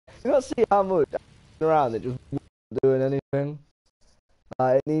You gotta see how much around it just wasn't doing anything.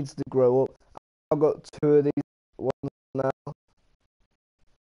 It needs to grow up. I've got 2 of these ones now.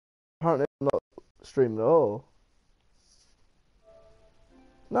 Apparently I'm not streaming at all.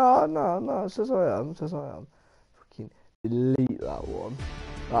 No, it says I am, Fucking delete that one.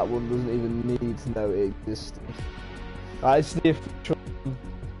 That one doesn't even need to know it existed. It's the official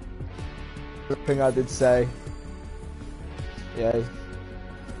thing I did say. Yeah.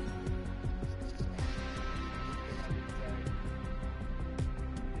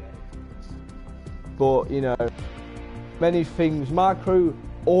 But, you know, many things,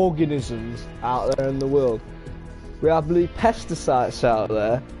 microorganisms out there in the world. We have pesticides out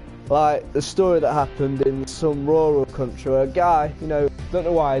there, like the story that happened in some rural country where a guy, you know, don't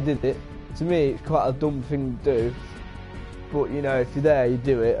know why I did it. To me, it's quite a dumb thing to do. But, you know, if you're there, you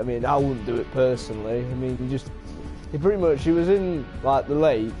do it. I mean, I wouldn't do it personally. I mean, he was in, like, the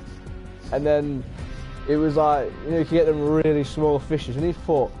lake, and then it was like, you know, you can get them really small fishes, and he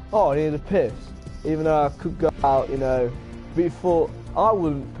thought, oh, I need a piss. Even though I could go out, you know, but he thought, I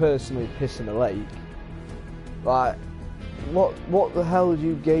wouldn't personally piss in a lake. Like, what the hell did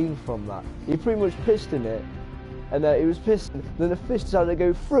you gain from that? He pretty much pissed in it, and he was pissing, then the fish decided to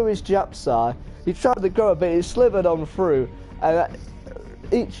go through his jap's eye. He tried to go a bit, he slithered on through, and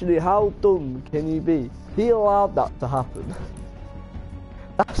actually, how dumb can you be? He allowed that to happen.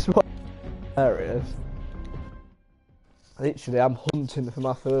 That's what hilarious. Literally, I'm hunting for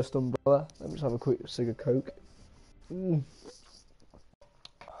my first umbrella. Let me just have a quick cig of Coke.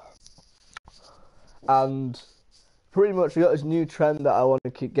 And pretty much we got this new trend that I want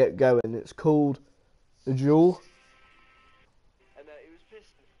to get going. It's called the Jewel. And he was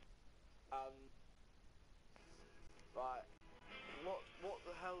pissing. Like, what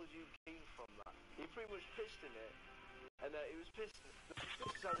the hell did you gain from that? He pretty much pissed in it, and he was pissing. The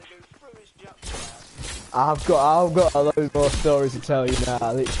fish had to go through his jap's. I've got a load more stories to tell you now.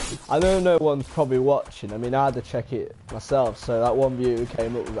 I know no one's probably watching. I mean, I had to check it myself, so that one view who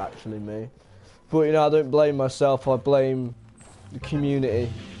came up was actually me. But, you know, I don't blame myself, I blame the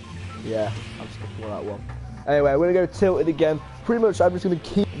community. Yeah, I'm sticking with that one. Anyway, we're going to go tilted again. Pretty much, I'm just going to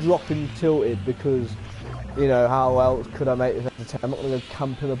keep dropping tilted because, you know, how else could I make this entertaining? I'm not going to go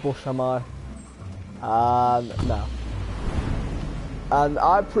camp in the bush, am I? No. And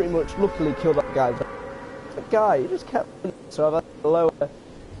I pretty much, luckily, killed that guy. That guy, he just kept... So I've had to lower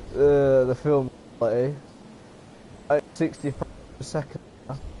the film quality. 60 frames per second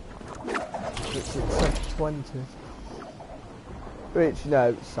now. It's 720. Which, you know,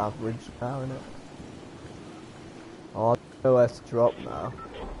 it's average now, isn't it? Oh, I don't know where to drop now.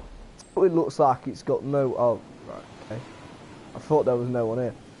 It looks like it's got no... Oh, right, okay. I thought there was no one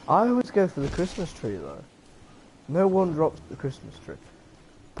here. I always go for the Christmas tree, though. No one drops the Christmas tree.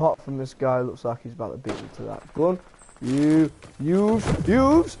 Apart from this guy, looks like he's about to beat me to that. Go on. Use,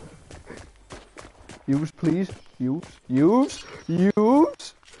 please.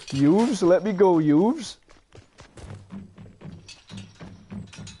 Use, let me go, use.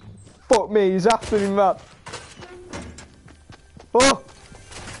 Fuck me, he's after me, man. Oh!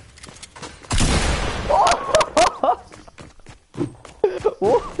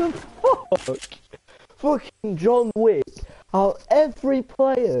 What the fuck? Fucking John Wick. Every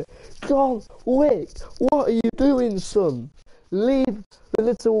player. John Wick, what are you doing, son? Leave the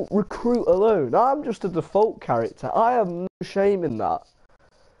little recruit alone. I'm just a default character. I have no shame in that.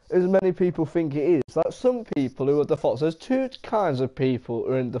 As many people think it is. Like some people who are defaults. There's 2 kinds of people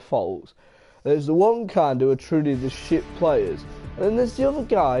who are in defaults. There's the one kind who are truly the shit players. And then there's the other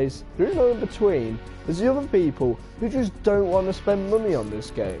guys who are in between. There's the other people who just don't want to spend money on this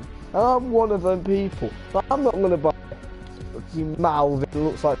game. And I'm one of them people. Like, I'm not going to buy fucking Malvin,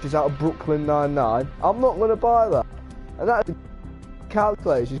 looks like she's out of Brooklyn Nine-Nine. I'm not going to buy that. And that's the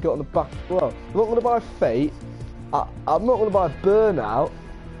calculator she's got on the back as well. I'm not going to buy Fate. I'm not going to buy Burnout.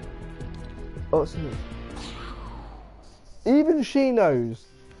 What's this? Even she knows.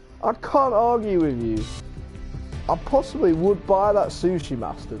 I can't argue with you. I possibly would buy that Sushi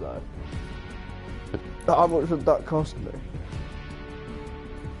Master though. How much would that cost me?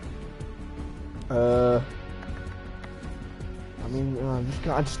 I mean,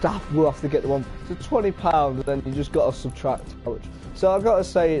 we'll have to get the one. It's £20, and then you just got to subtract how much. So I've got to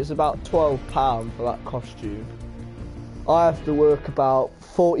say it's about £12 for that costume. I have to work about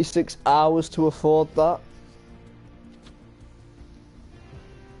 46 hours to afford that.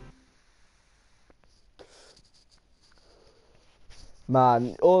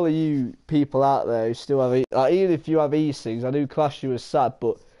 Man, all of you people out there who still have, like, even if you have e-cigs, I do class you as sad,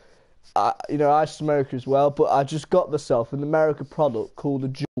 but I smoke as well, but I just got myself an American product called a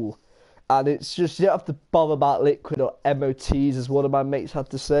Juul. And it's just, you don't have to bother about liquid or MOTs, as one of my mates had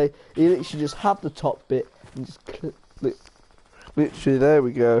to say. You literally just have the top bit and just clip, literally, there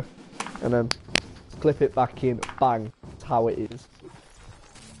we go. And then clip it back in, bang, that's how it is.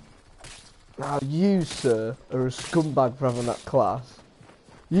 Now you, sir, are a scumbag for having that class.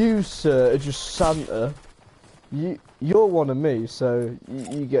 You, sir, are just Santa. You're one of me, so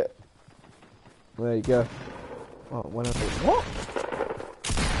you get... There you go. Oh, whenever... What?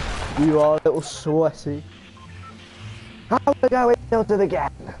 You are a little sweaty. How are we going into it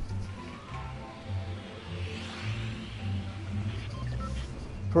again?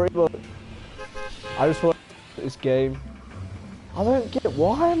 Pretty much. I just want this game. I don't get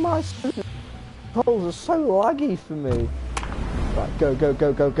why my controls are so laggy for me. Right, go, go,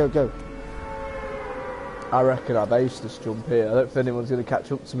 go, go, go, go. I reckon I've aced this jump here. I don't think anyone's going to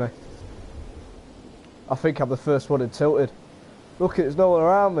catch up to me. I think I'm the first one in tilted. Look, there's no one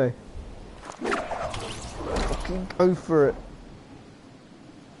around me. Fucking go for it.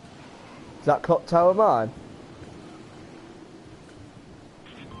 Is that clock tower mine?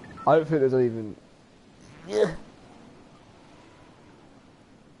 I don't think there's even... Yeah.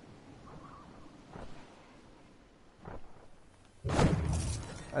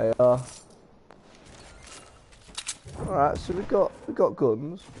 There you are. Alright, so we got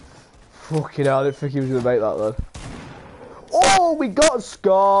guns. Fucking hell, I didn't think he was gonna make that then. Oh, we got a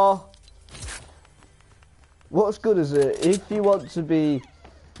scar! What's good is it, if you want to be,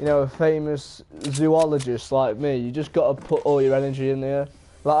 you know, a famous zoologist like me, you just gotta put all your energy in there.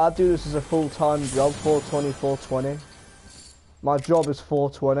 Like, I do this as a full-time job, 420, 420. My job is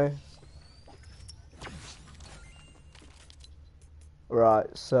 420.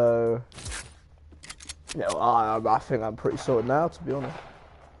 Right, so... You know, I think I'm pretty sorted now, to be honest.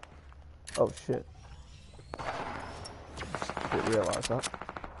 Oh, shit. Didn't realise that.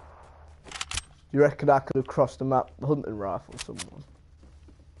 You reckon I could have crossed the map hunting rifle someone?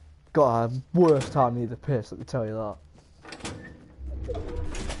 God, worst time you need to piss, let me tell you that.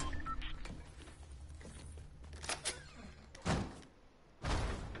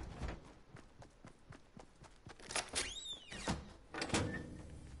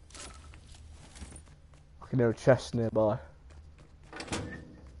 I can hear a chest nearby.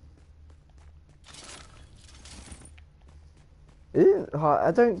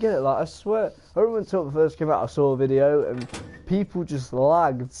 I don't get it, like, I swear, I remember when Tilted first came out, I saw a video, and people just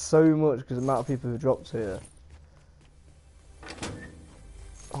lagged so much because of the amount of people who dropped here.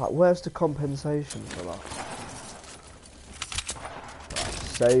 Like, where's the compensation for that?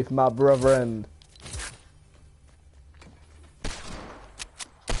 Right, save my brother end.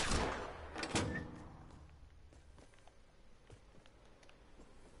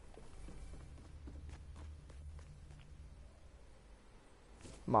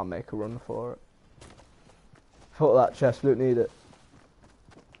 Might make a run for it. Fuck that chest, we don't need it.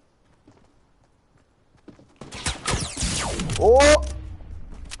 Oh!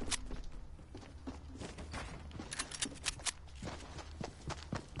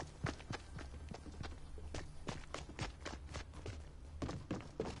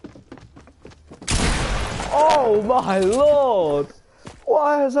 Oh my lord!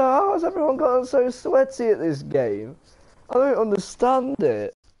 How has everyone gotten so sweaty at this game? I don't understand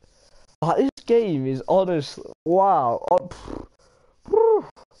it. Like, this game is honestly, wow.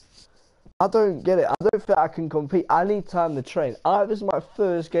 I don't get it. I don't think I can compete. I need time to train. This is my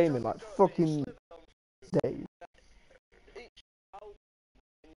first game in like fucking days.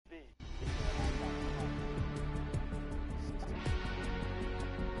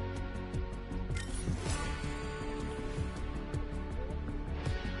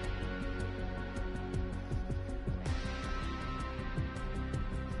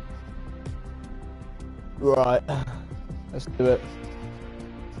 Right, let's do it.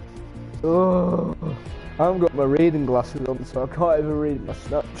 Oh, I haven't got my reading glasses on, so I can't even read my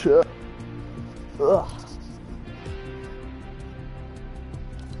Snapchat. Ugh.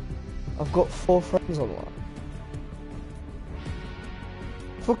 I've got 4 friends online.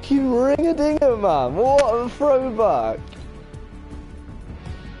 Fucking ring-a-dinger, man! What a throwback!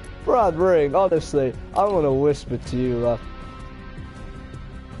 Brad Ring, honestly, I want to whisper to you, lad.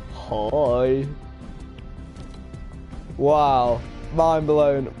 Hi. Wow, mind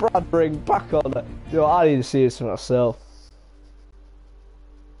blown. Brad Ring back on it. Yo, I need to see this for myself.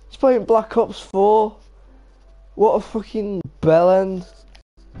 He's playing Black Ops 4. What a fucking bell end.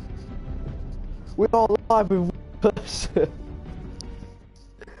 We're all live with one person.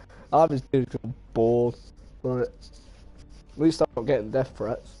 I'm just getting bored. But at least I'm not getting death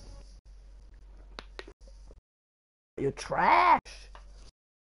threats. You're trash.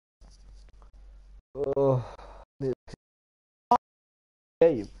 Oh,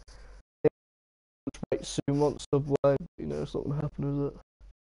 game. Soon wants Subway. You know, it's not gonna happen,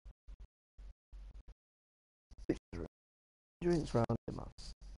 is it? Drinks round here, man.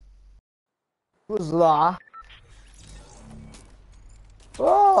 What was that?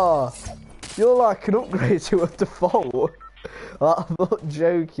 Oh, you're like an upgrade to a default. I'm not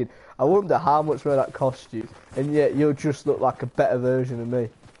joking. I wonder how much will that cost you, and yet you'll just look like a better version of me.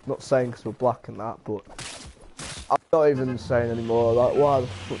 Not saying because we're black and that, but I'm not even saying anymore. Like, why the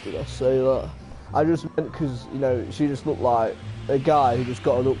fuck did I say that? I just meant because, you know, she just looked like a guy who just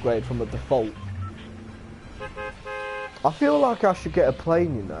got an upgrade from a default. I feel like I should get a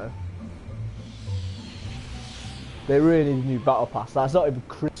plane, you know. They really need a new battle pass. That's not even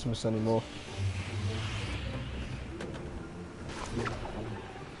Christmas anymore.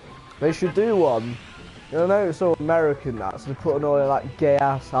 They should do one. You know, it's all American that, so they put on all like gay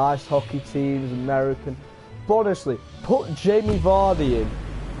ass ice hockey teams, American. But honestly, put Jamie Vardy in.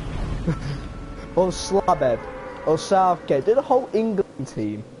 Or Slabhead. Or Southgate. Do the whole England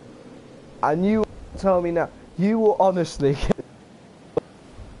team. And you tell me now, you will honestly,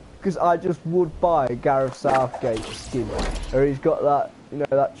 because I just would buy Gareth Southgate skin. Or he's got that, you know,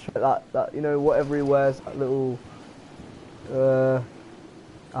 that you know, whatever he wears, that little,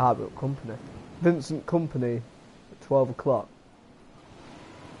 company. Vincent Company at 12 o'clock.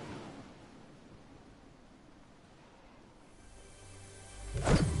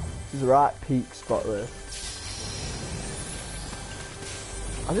 This is the right peak spot there.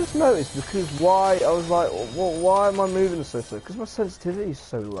 I just noticed because why, I was like, well, why am I moving so slow? Because my sensitivity is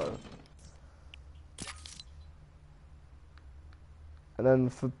so low. And then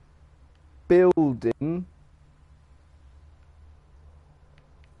for building,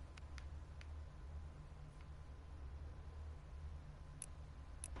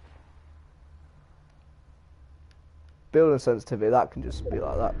 building sensitivity, that can just be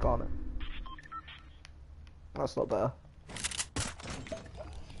like that, can't it? That's not better.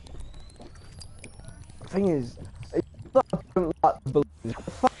 The thing is, it's not that I don't like the balloons.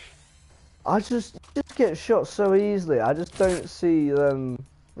 I just get shot so easily. I just don't see them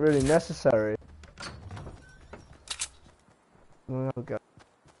really necessary. Okay.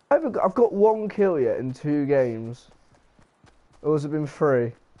 I've got 1 kill yet in 2 games. Or has it been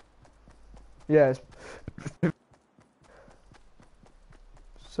 3? Yeah, it's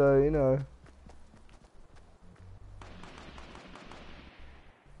so, you know.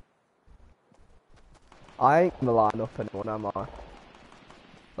 I ain't gonna line up anyone, am I?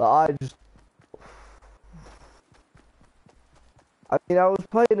 Like, I mean, I was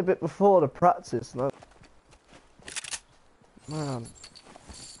playing a bit before the practice, and man.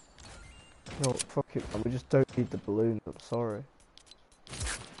 No, fuck it, man. We just don't need the balloon, I'm sorry.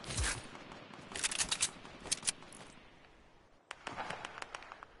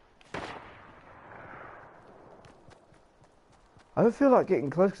 I don't feel like getting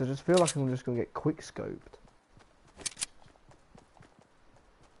close, because I just feel like I'm just gonna get quick scoped.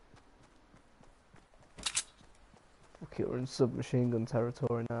 Fuck it, we're in submachine gun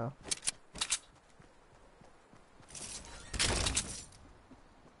territory now.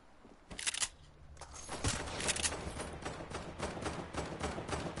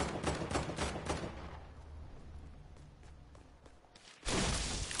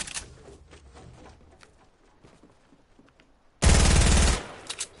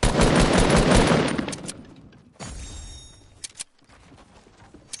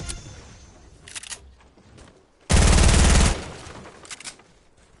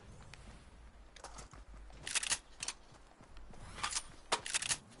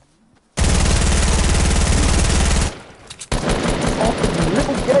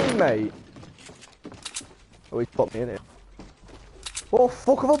 Mate. Oh, he's popped me in it. What the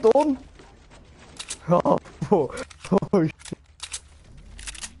fuck have I done? Oh, fuck. Oh, shit.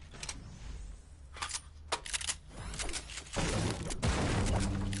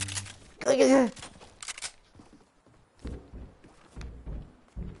 Oh, yes.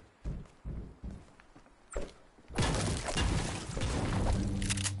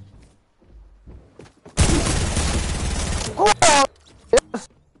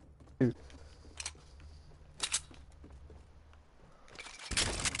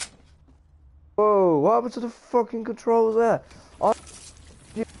 Whoa, what happened to the fucking controls there? I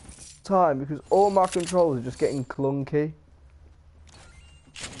time because all my controls are just getting clunky.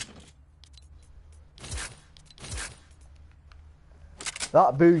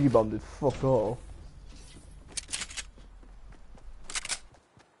 That boogie bomb did fuck all.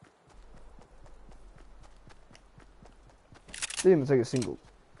 Didn't even take a single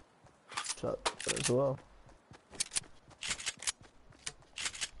shot as well.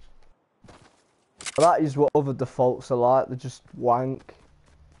 That is what other defaults are like. They're just wank.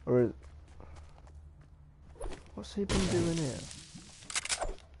 Or is... What's he been doing here?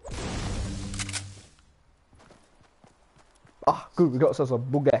 Ah, good. We got ourselves a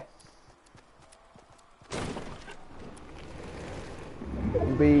buggy.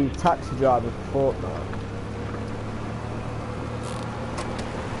 We'll be taxi driver for Fortnite.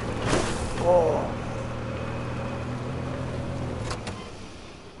 Oh.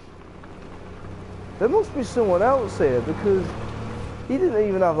 There must be someone else here because he didn't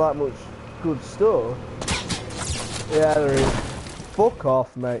even have that much good stuff. Yeah, there is. Fuck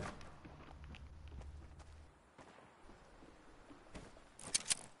off, mate.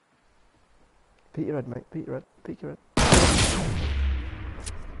 Peek your head, mate. Peek your head. Peek your head.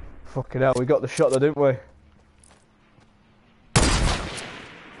 Fucking hell, we got the shot there, didn't we?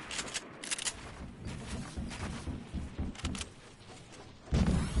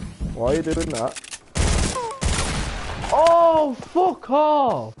 Why are you doing that? Oh, fuck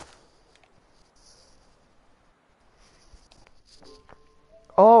off!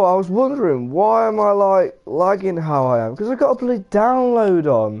 Oh, I was wondering, why am I like lagging how I am? Because I've got a bloody download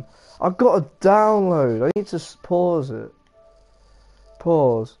on. I've got a download. I need to pause it.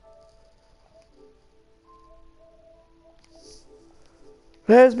 Pause.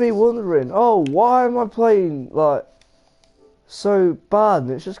 There's me wondering, oh, why am I playing like so bad?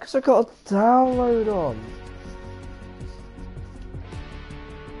 And it's just because I got a download on.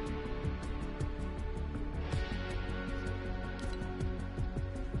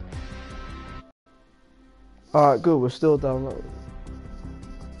 Alright, good, we're still downloading.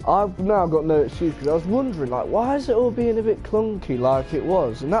 I've now got no excuse because I was wondering, like, why is it all being a bit clunky like it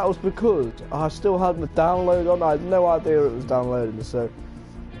was? And that was because I still had my download on. I had no idea it was downloading, so,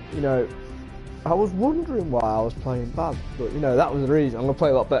 you know, I was wondering why I was playing bad. But, you know, that was the reason. I'm going to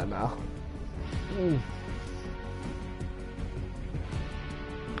play a lot better now.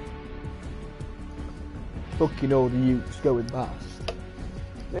 Fucking all the youths going past.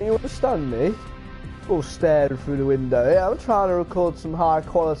 Now, you understand me? All staring through the window. Yeah, I'm trying to record some high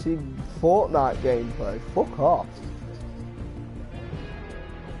quality Fortnite gameplay. Fuck off.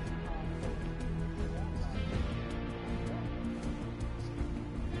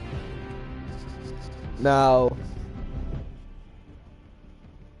 Now,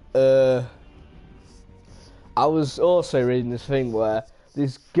 I was also reading this thing where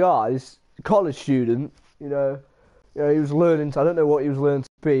this guy, this college student, you know, he was learning. I don't know what he was learning to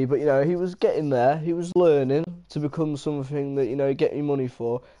be, but you know, he was getting there. He was learning to become something that, you know, get me money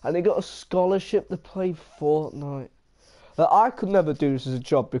for, and he got a scholarship to play Fortnite. Like, I could never do this as a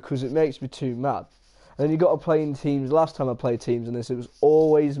job because it makes me too mad. And then you got to play in teams. Last time I played teams in this, it was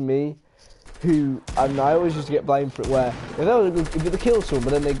always me who, and I always used to get blamed for it. Where if they killed someone,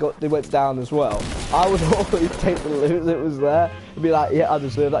 but then they went down as well, I would always take the loot that was there and be like, yeah, I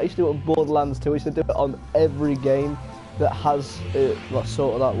deserve that. I used to do it on Borderlands 2. I used to do it on every game that has it like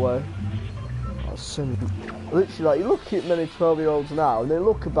sort of that way. Literally, like, you look at many 12-year-olds now, and they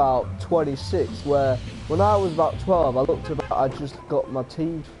look about 26. Where when I was about 12, I looked about, I just got my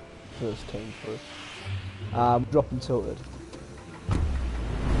teeth first came through. Dropping tilted.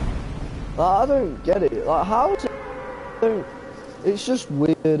 Like, I don't get it. Like, how is it? It's just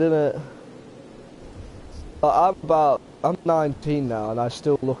weird, isn't it? Like, I'm 19 now, and I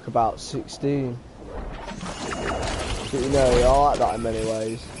still look about 16. But, you know, I like that in many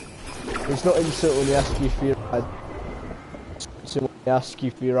ways. It's not instant when they ask you for your ID. It's when they ask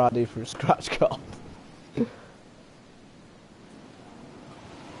you for your ID for a scratch card.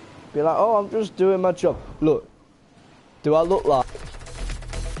 Be like, oh, I'm just doing my job. Look, do I look like?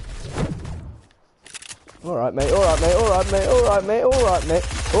 Alright, mate, alright, mate, alright, mate, alright, mate, alright, mate,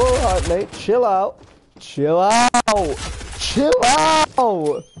 alright, mate, chill out. Chill out! Chill out!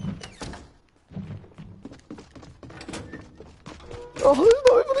 Oh, it's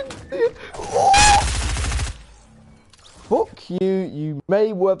not even a... Oh! Fuck you, you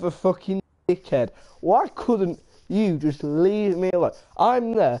Mayweather fucking dickhead. Why couldn't you just leave me alone?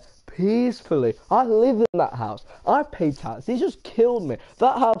 I'm there peacefully. I live in that house. I pay tax. He just killed me.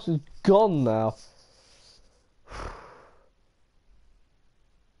 That house is gone now.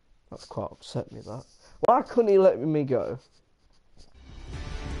 That's quite upset me, that. Why couldn't he let me go?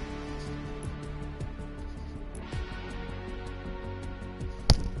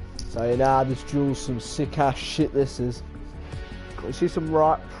 So, you know, this Jules some sick ass shit this is. You see some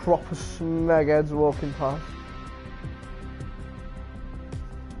right proper smegheads walking past.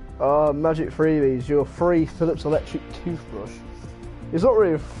 Oh, magic freebies, your free Philips electric toothbrush. It's not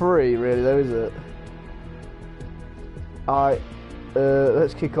really free, really, though, is it? Alright,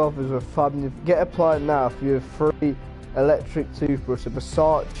 let's kick off as a fab. Get a plant now for your free electric toothbrush, a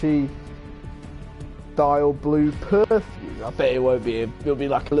Versace Dial Blue perfume. I bet it won't be. It'll be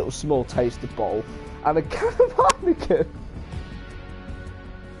like a little small taster bottle and a can of Heineken.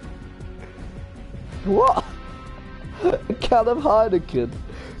 What? A can of Heineken?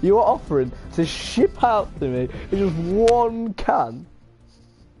 You are offering to ship out to me in just one can?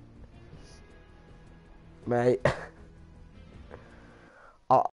 Mate.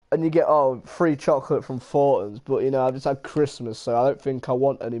 And you get, free chocolate from Fortnite, but, you know, I've just had Christmas, so I don't think I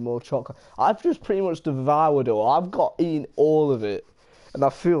want any more chocolate. I've just pretty much devoured it all. I've eaten all of it, and I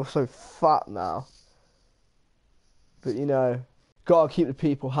feel so fat now. But, you know, gotta keep the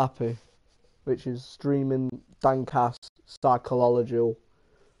people happy, which is streaming Dancast psychological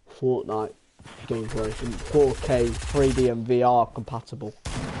Fortnite gameplay in 4K, 3D and VR compatible.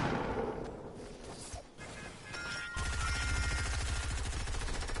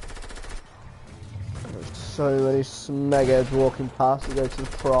 So many smegheads walking past to go to the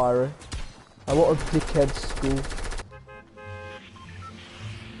Priory. And what a dickhead school.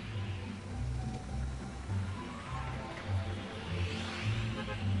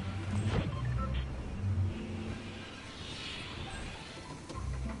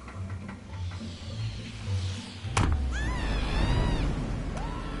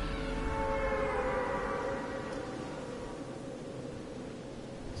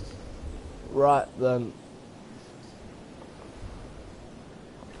 Right then.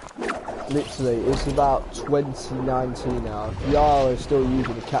 Literally, it's about 2019 now. Yara is still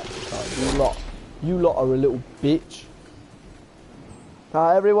using the capture card. You lot are a little bitch.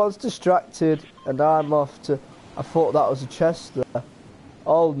 Now everyone's distracted, and I'm off to. I thought that was a chest there.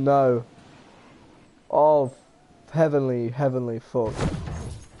 Oh no. Oh, heavenly, heavenly fuck.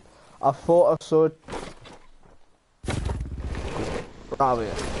 I thought I saw. Right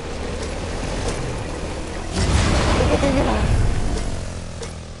here.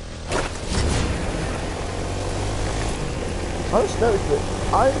 I just noticed that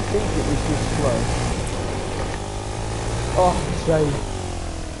I didn't think it was this slow. Oh, shame.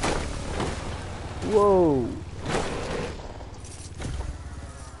 Whoa.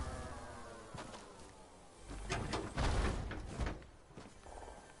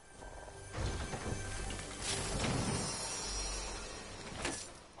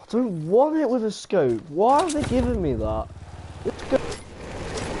 I don't want it with a scope. Why are they giving me that? Let's go.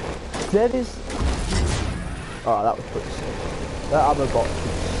 Dead is. Oh, that was pretty sick. That ammo box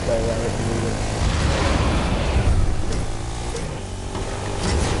should stay there if you need it.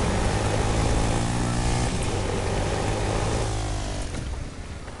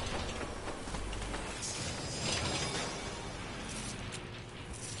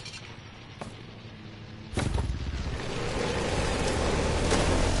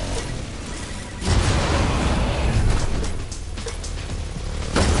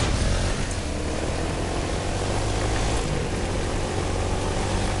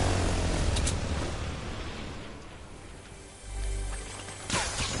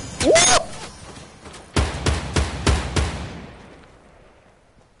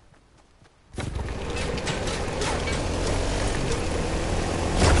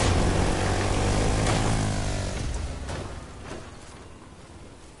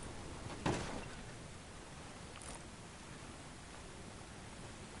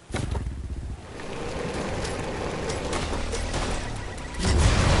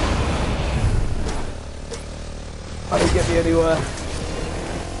 That didn't get me anywhere.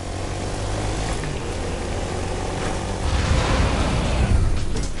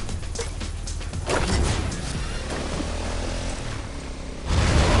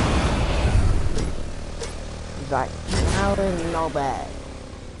 He's like, now is no bad.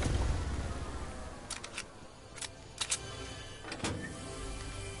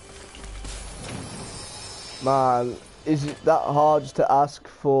 Man, is it that hard just to ask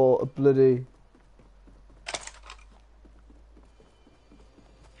for a bloody...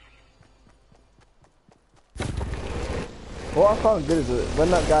 What I found good is that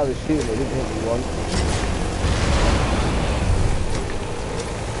when that guy was shooting, he didn't hit me once.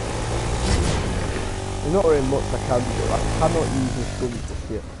 There's not really much I can do. I cannot use this gun for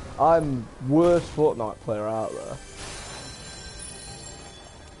shit. I'm worst Fortnite player out there.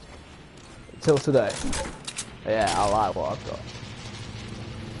 Until today. Yeah, I like what I've got.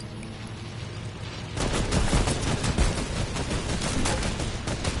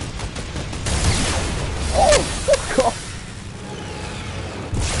 Oh, fuck off!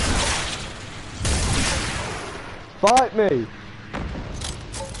 Fight me!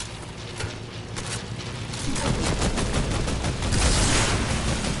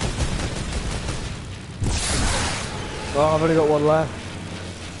 Oh, I've only got one left.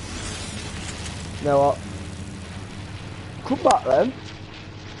 You know what? Come back then.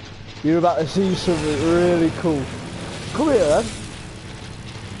 You're about to see something really cool. Come here then.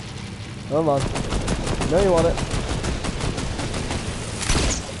 Come on. No, you want it.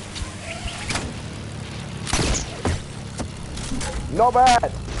 Not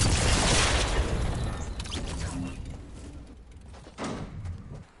bad.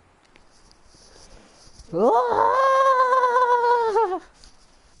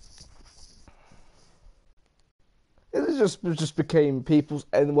 It just became people's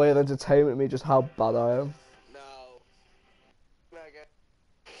way of entertainment me, just how bad I am. No. Mega.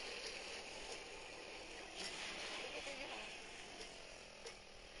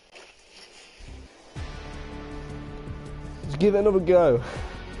 Just give it another go.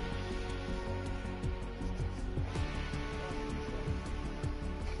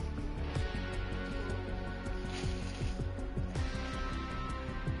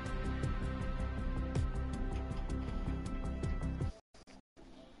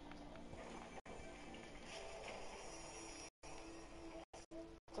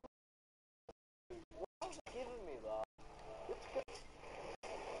 Giving me that.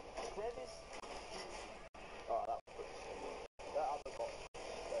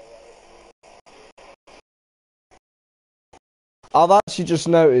 I've actually just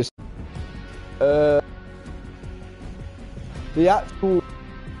noticed the actual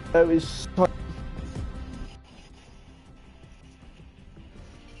is so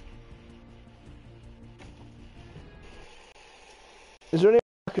is there any way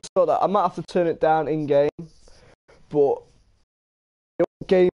I can sort that? I might have to turn it down in game, but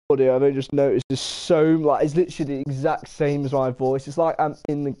game audio I've just noticed is so like it's literally the exact same as my voice. It's like I'm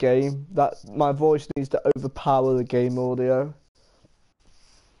in the game. That my voice needs to overpower the game audio.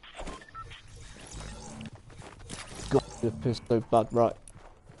 God, this is so bad. Right,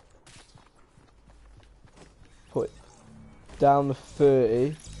 put it down to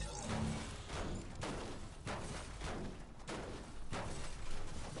 30.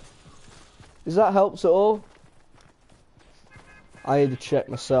 Does that helps at all? I need to check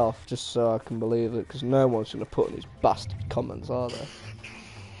myself just so I can believe it, because no one's going to put in these bastard comments, are they?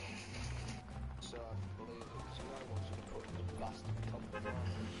 So I can believe it, because no one's going to put in these bastard comments, are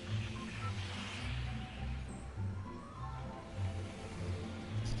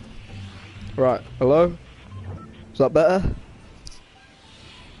they? Right, hello? Is that better?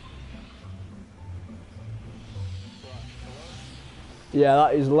 Yeah,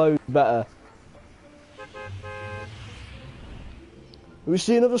 that is loads better. We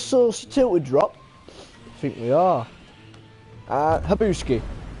see another saucy tilted drop? I think we are. Habuski.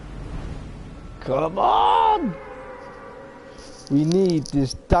 Come on! We need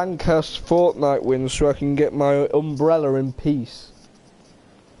this dank-ass Fortnite win so I can get my umbrella in peace.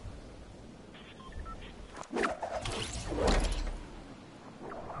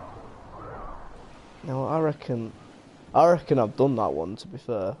 No, I reckon I've done that one, to be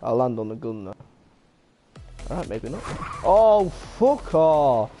fair. I'll land on the gun now. Alright, maybe not. Oh, fuck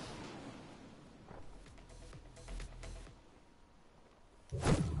off!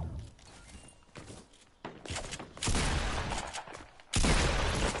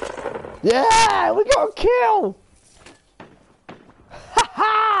 Yeah! We got a kill! Ha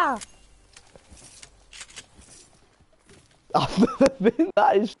ha! I've never been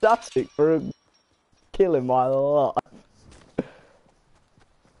that ecstatic for a kill in my life.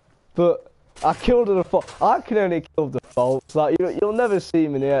 But I killed a default. I can only kill defaults. Like you'll never see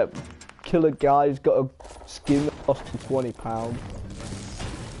me yet kill a guy who's got a skin that costs him £20.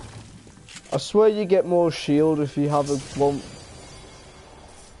 I swear you get more shield if you have a one.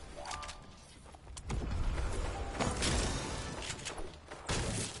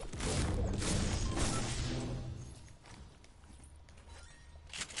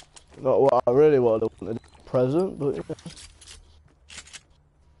 Not what I really wanted a present, but yeah.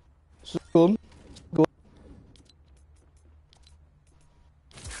 It's a gun. Gun.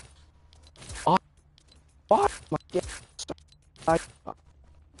 Oh, why am I getting so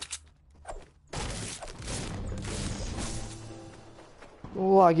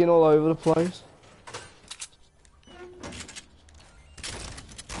lagging all over the place?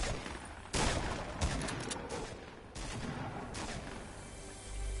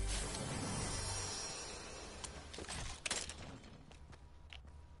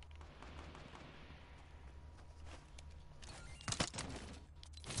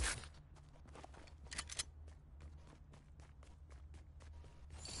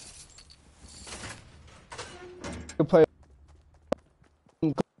 Play.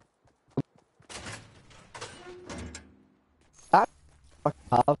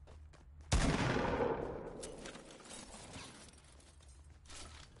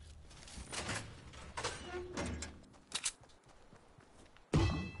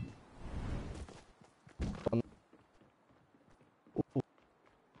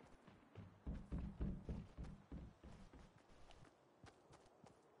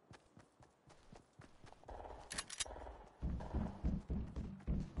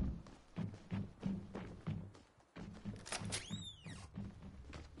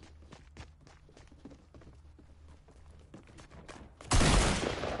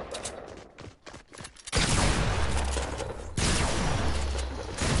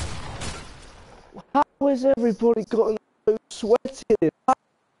 is everybody gotten so sweaty?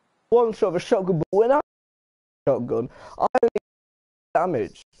 One shot of a shotgun, but when I shotgun, I only get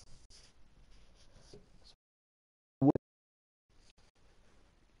damage.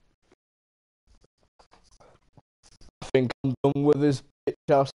 I think I'm done with this bitch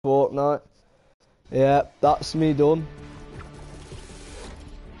ass Fortnite. Yeah, that's me done.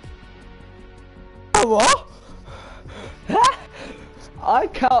 What? I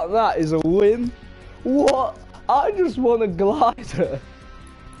count that as a win. What? I just won a glider.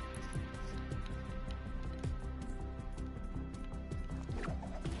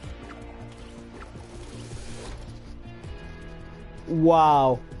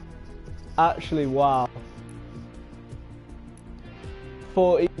 Wow. Actually, wow.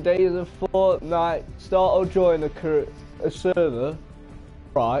 14 days of Fortnite. Start or join a server.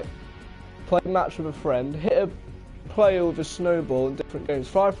 Right. Play a match with a friend. Hit a player with a snowball in different games.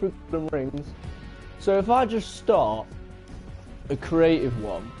 Fly through the rings. So if I just start a creative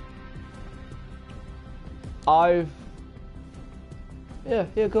one,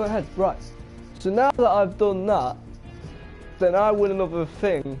 Yeah, go ahead. Right. So now that I've done that, then I win another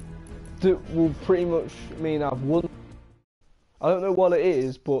thing that will pretty much mean I've won. I don't know what it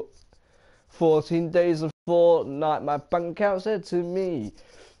is, but 14 days of Fortnite, my bank account said to me,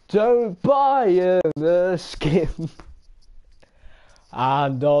 don't buy a skin.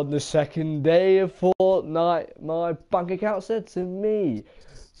 And on the second day of Fortnite, my bank account said to me,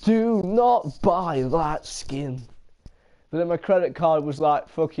 do not buy that skin. But then my credit card was like,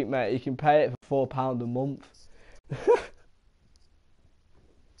 fuck it mate, you can pay it for £4 a month.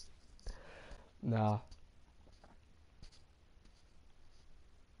 Nah.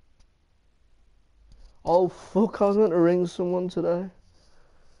 Oh fuck, I was meant to ring someone today.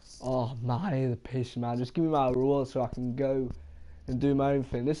 Oh man, the piss man, just give me my reward so I can go and do my own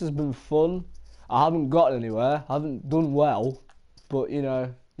thing. This has been fun. I haven't got anywhere, I haven't done well, but you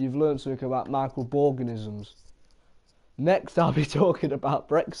know, you've learned something about microorganisms. Next I'll be talking about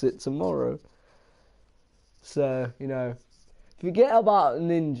Brexit tomorrow. So, you know, forget about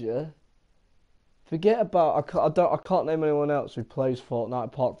Ninja. Forget about, I can't name anyone else who plays Fortnite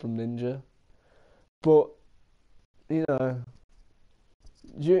apart from Ninja. But, you know,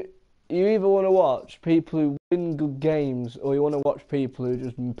 you either want to watch people who win good games or you want to watch people who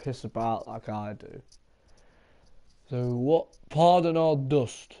just piss about like I do. So what, pardon our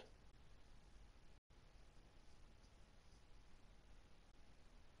dust.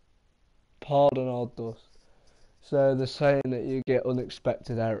 Pardon our dust. So they're saying that you get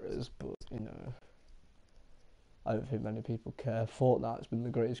unexpected errors, but, you know, I don't think many people care. Fortnite's been the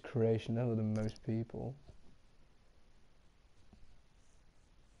greatest creation ever than most people.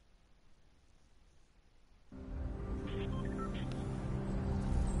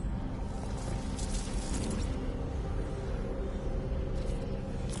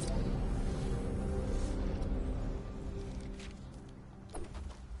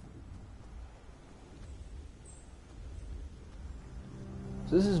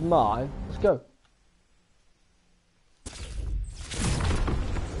 So this is mine. Let's go.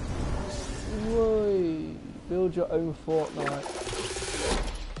 Whoa. Build your own Fortnite.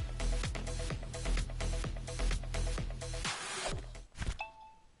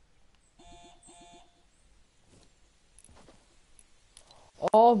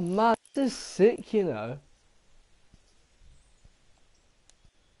 Oh man, this is sick, you know.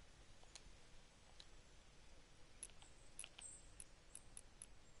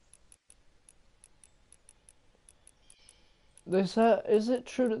 Is it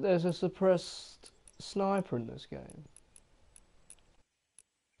true that there's a suppressed sniper in this game?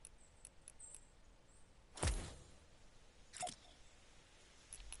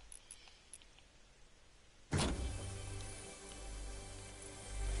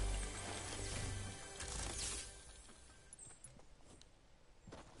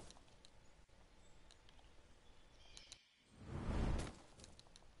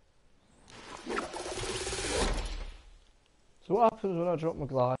 So what happens when I drop my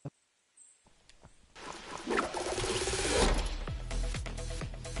glider?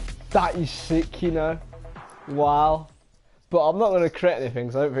 That is sick, you know. Wow. But I'm not going to create anything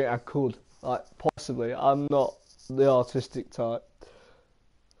because I don't think I could. Like, possibly. I'm not the artistic type.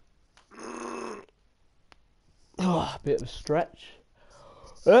 Oh, a bit of a stretch.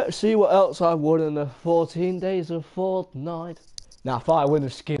 Let's see what else I won in the 14 days of Fortnite. Now, if I win a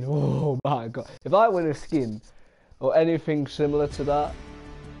skin, oh my god. If I win a skin, or anything similar to that.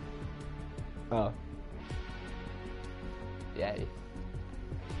 Oh. Yay.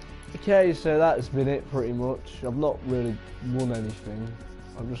 Okay, so that's been it pretty much. I've not really won anything.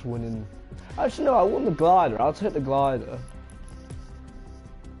 I'm just winning. Actually, no, I won the glider. I'll take the glider.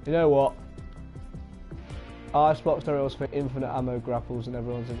 You know what? Icebox aerials for infinite ammo grapples and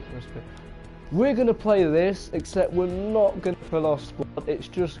everyone's in recipe. We're going to play this, except we're not going to fill our squad. It's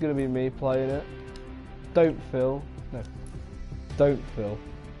just going to be me playing it. Don't Phil. No. Don't Phil.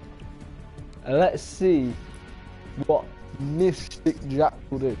 And let's see what Mystic Jack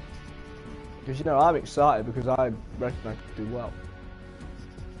will do. Because, you know, I'm excited because I reckon I could do well.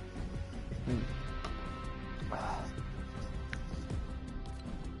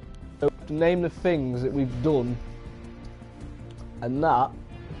 So, to name the things that we've done, and that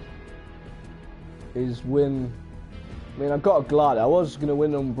is win. I mean, I got a glider. I was going to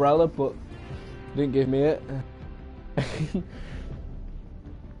win an umbrella, but didn't give me it.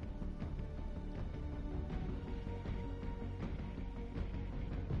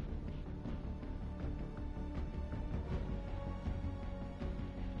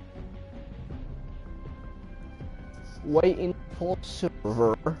 Waiting for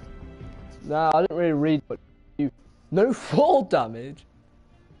server. Nah, I didn't really read what you. No fall damage.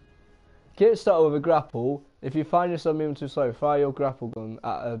 Get started with a grapple. If you find yourself moving too slow, fire your grapple gun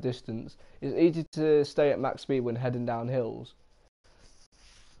at a distance. It's easy to stay at max speed when heading down hills.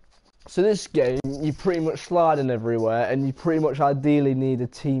 So this game, you're pretty much sliding everywhere, and you pretty much ideally need a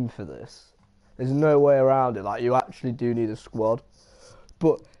team for this. There's no way around it. Like, you actually do need a squad.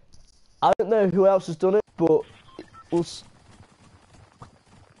 But I don't know who else has done it, but we'll.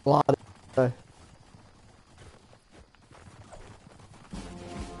 Well, I don't know.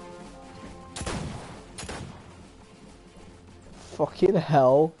 Fucking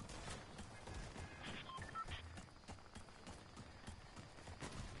hell.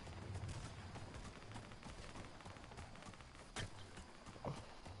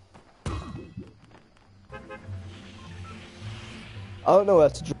 I don't know where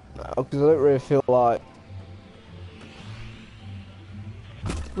to drop now because I don't really feel like.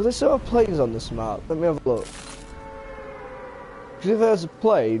 Well, there's still planes on this map. Let me have a look. Because if there's a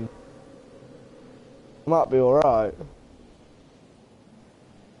plane, it might be alright.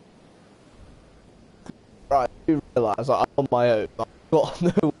 Right, I do realise I'm on my own. I've got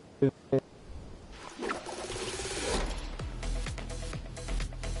no.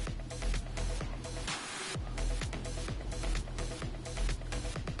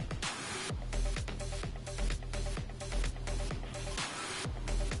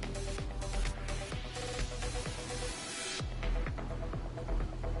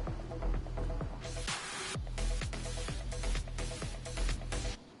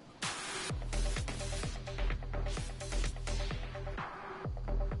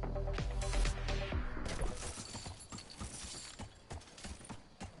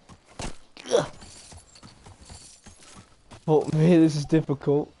 Fuck me, this is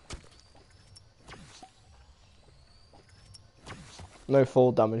difficult. No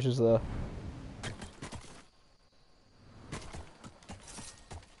fall damage, is there?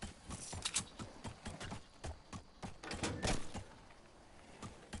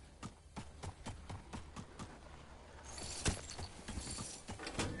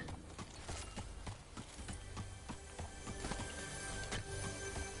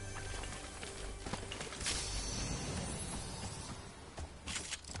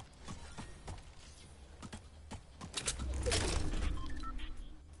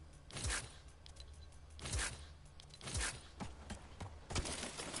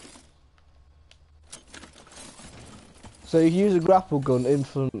 So you use a grapple gun in.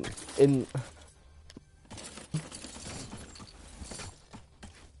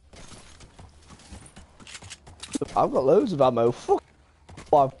 I've got loads of ammo. Fuck.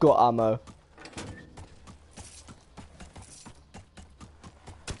 I've got ammo.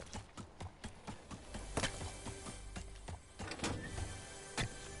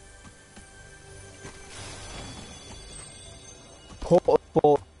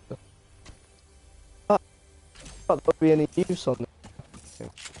 Port. Not there'll be any use on it.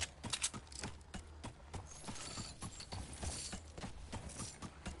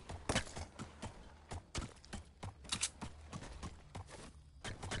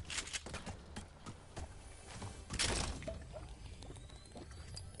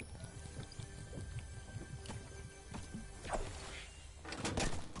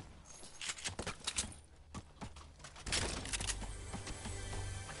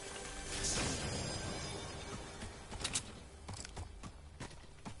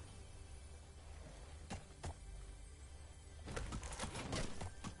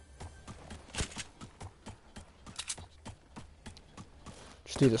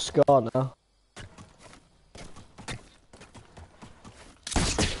 Just need a scar now.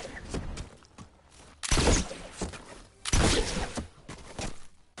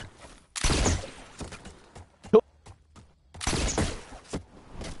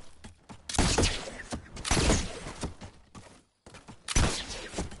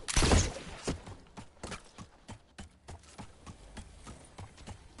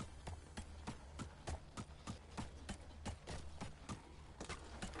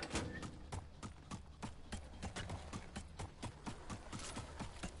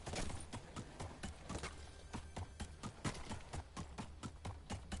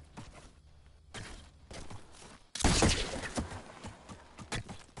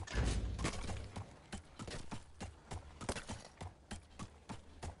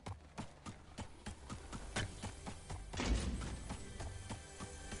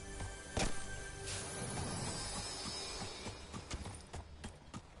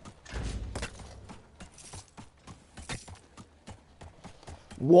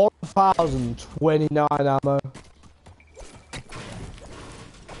 1029 ammo.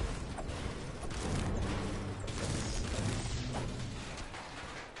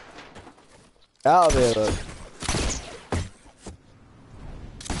 Out of here, look.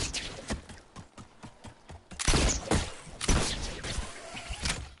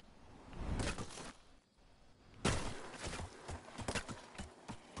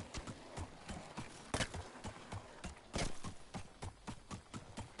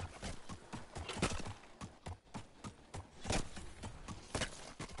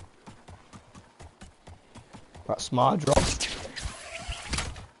 That's my drop.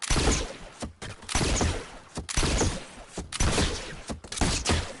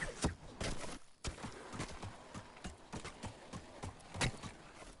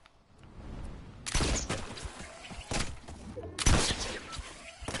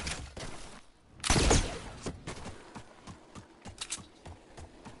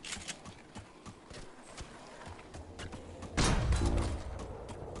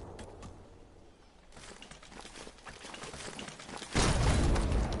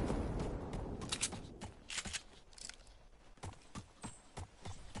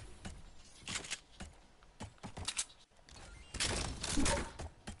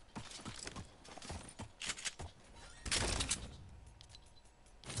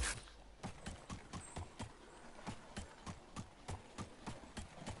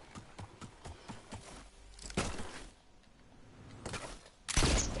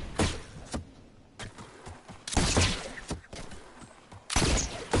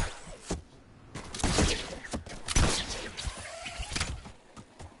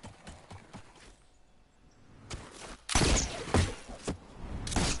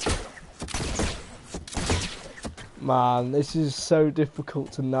 Man, this is so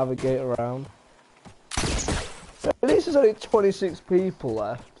difficult to navigate around. At least there's only 26 people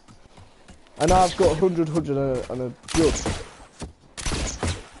left. And I've got 100 and a jug.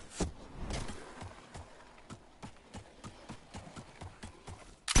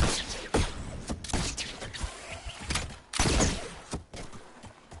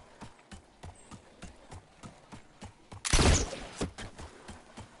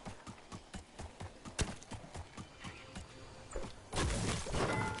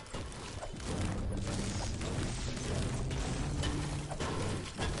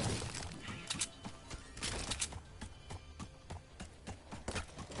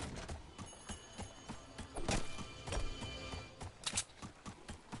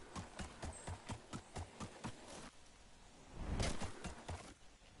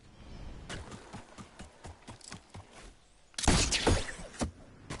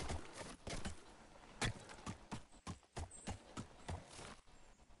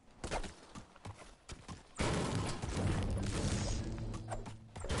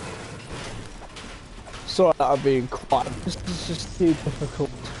 Sorry that I'm being quiet. This is just too difficult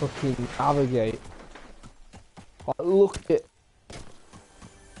to fucking navigate. Like, look at...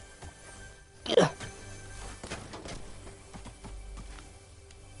 Yeah.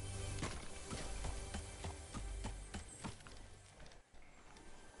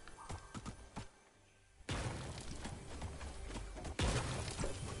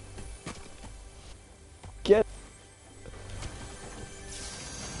 Get...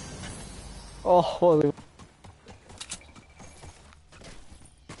 Oh, holy...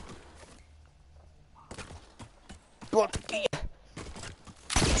 God, get...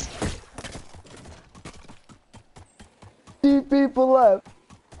 2 people left.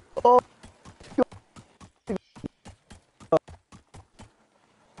 Oh, God.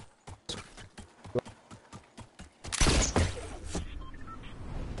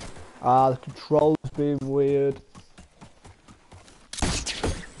 Ah, the control's being weird.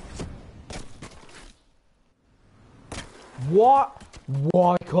 What?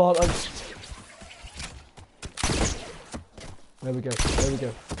 Why can't I? There we go. There we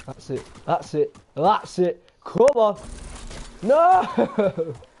go. That's it. That's it. That's it. Come on. No.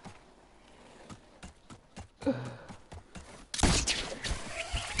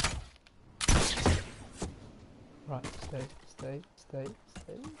 Right. Stay. Stay. Stay.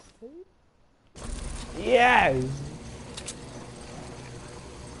 Stay. Stay. Yes.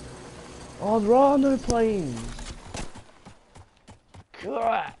 Oh, there are no planes.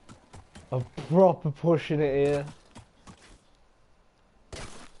 God. I'm proper pushing it here.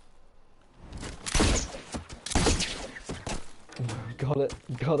 Got it,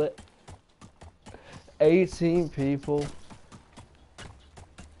 got it. 18 people.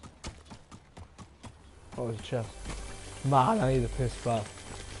 Oh, it's a chest. Man, I need a piss bath.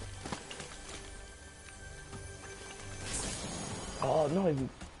 Oh, not even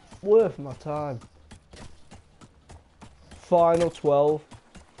worth my time. Final 12.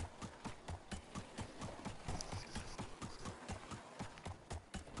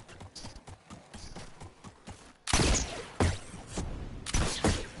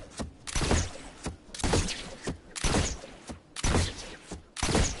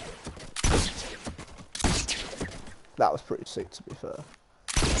 That was pretty sick, to be fair.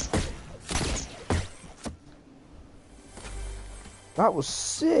 That was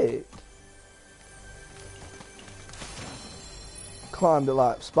sick. Climbed it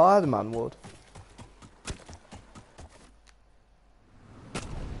like Spider-Man would.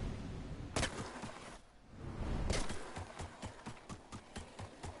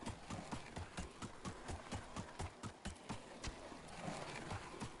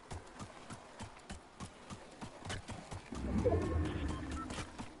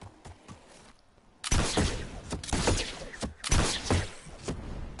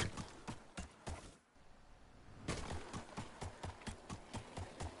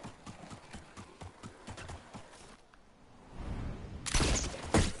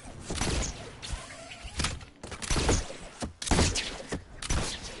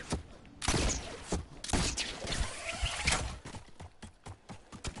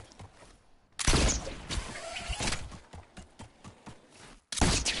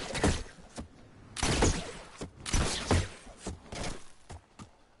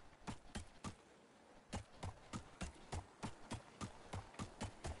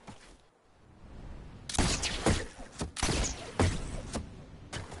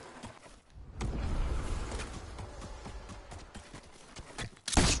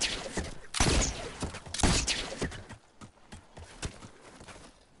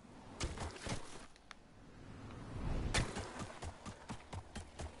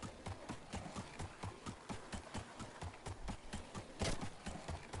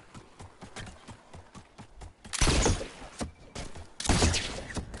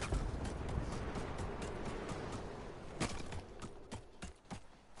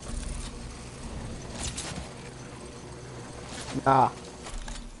 Nah.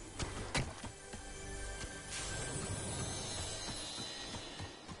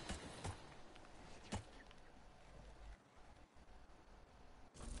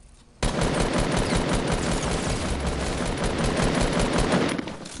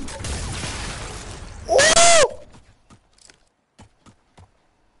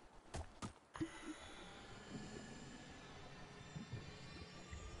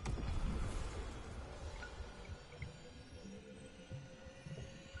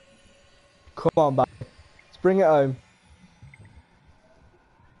 Come on, baby. Let's bring it home.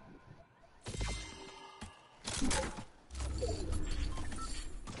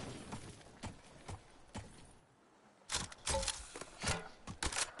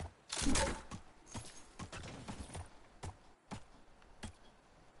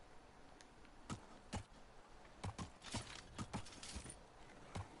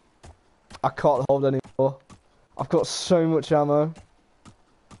 I can't hold anymore. I've got so much ammo.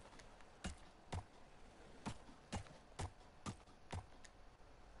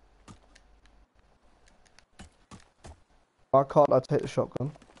 Why can't I take the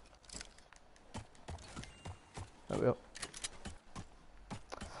shotgun? There we go.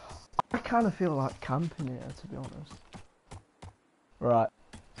 I kind of feel like camping here, to be honest. Right.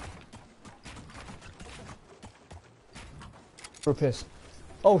 For a piss.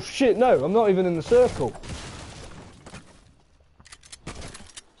 Oh shit, no, I'm not even in the circle.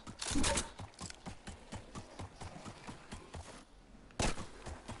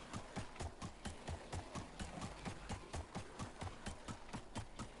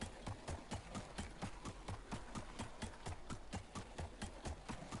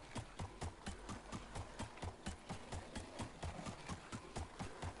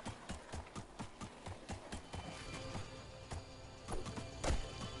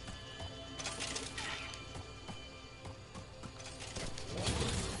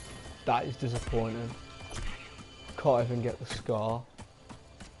 That is disappointing. Can't even get the scar.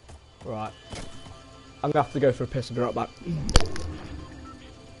 Right. I'm gonna have to go for a piss and be right back.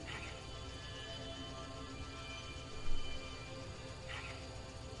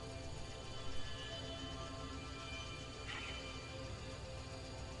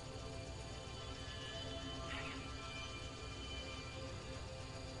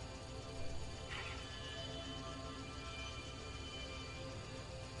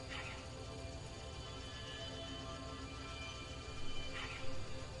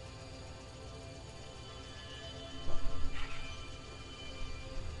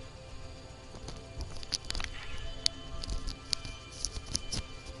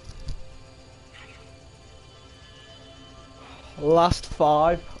 Last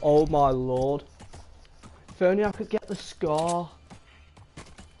 5. Oh my lord. If only I could get the scar.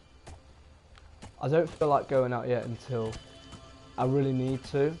 I don't feel like going out yet until I really need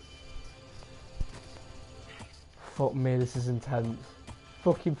to. Fuck me, this is intense.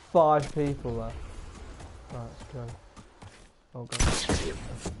 Fucking 5 people left. Right, let's go. Oh god.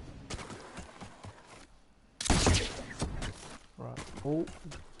 Right. Oh.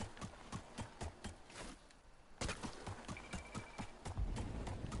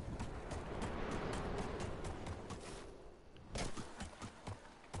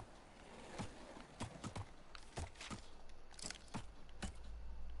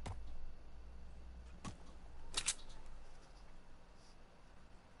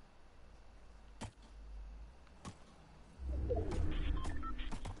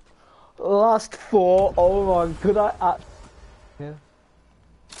 Last 4. Oh my, could I yeah.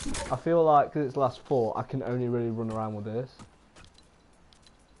 I feel like because it's last 4, I can only really run around with this.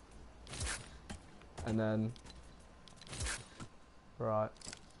 And then right.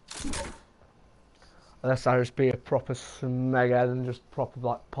 Unless I just be a proper smeghead and just proper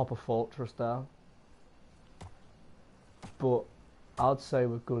like pop a fortress down. But I'd say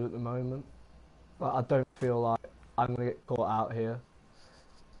we're good at the moment. Like, I don't feel like I'm gonna get caught out here.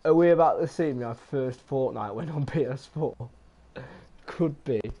 Are we about to see my first Fortnite win on PS4? Could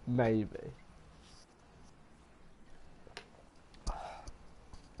be, maybe.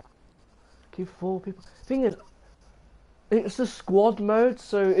 Keep 4 people. Thing is, it's a squad mode,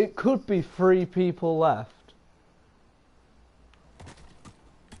 so it could be 3 people left.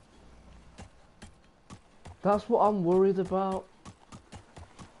 That's what I'm worried about.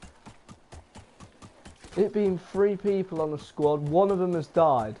 It being 3 people on a squad, 1 of them has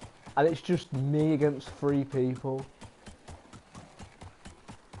died, and it's just me against 3 people.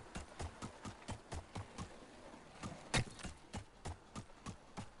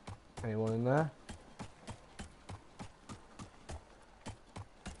 Anyone in there?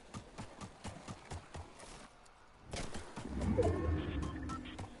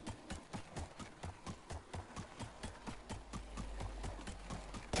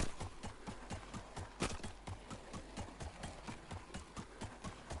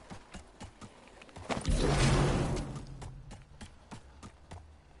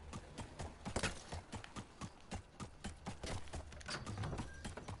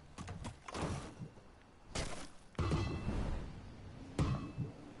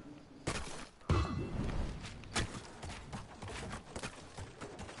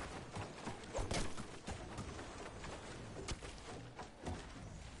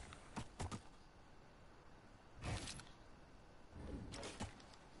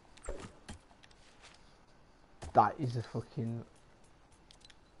 That is a fucking...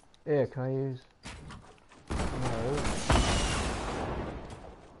 Here, can I use... No.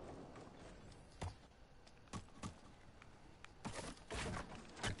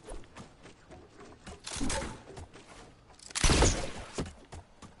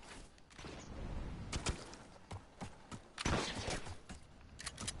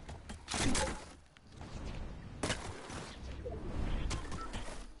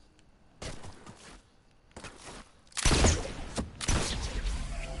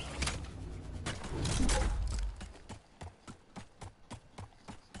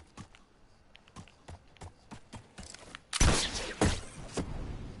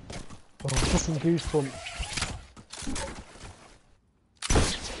 Oh, fucking goosebumps.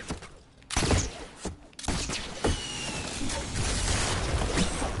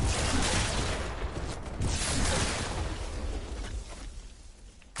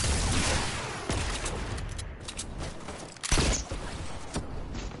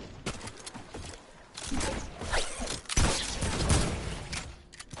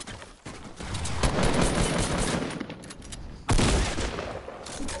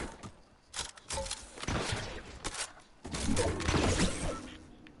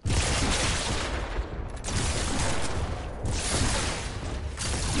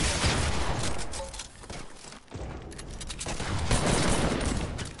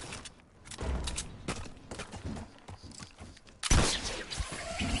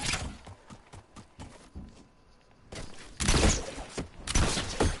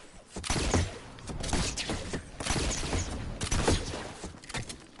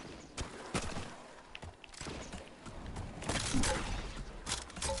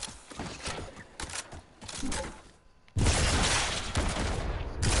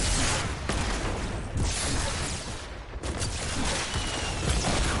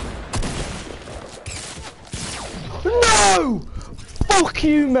 No! Fuck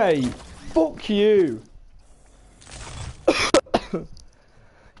you, mate! Fuck you!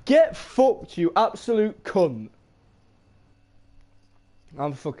 Get fucked, you absolute cunt.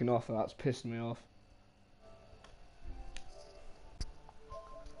 I'm fucking off and that's pissing me off.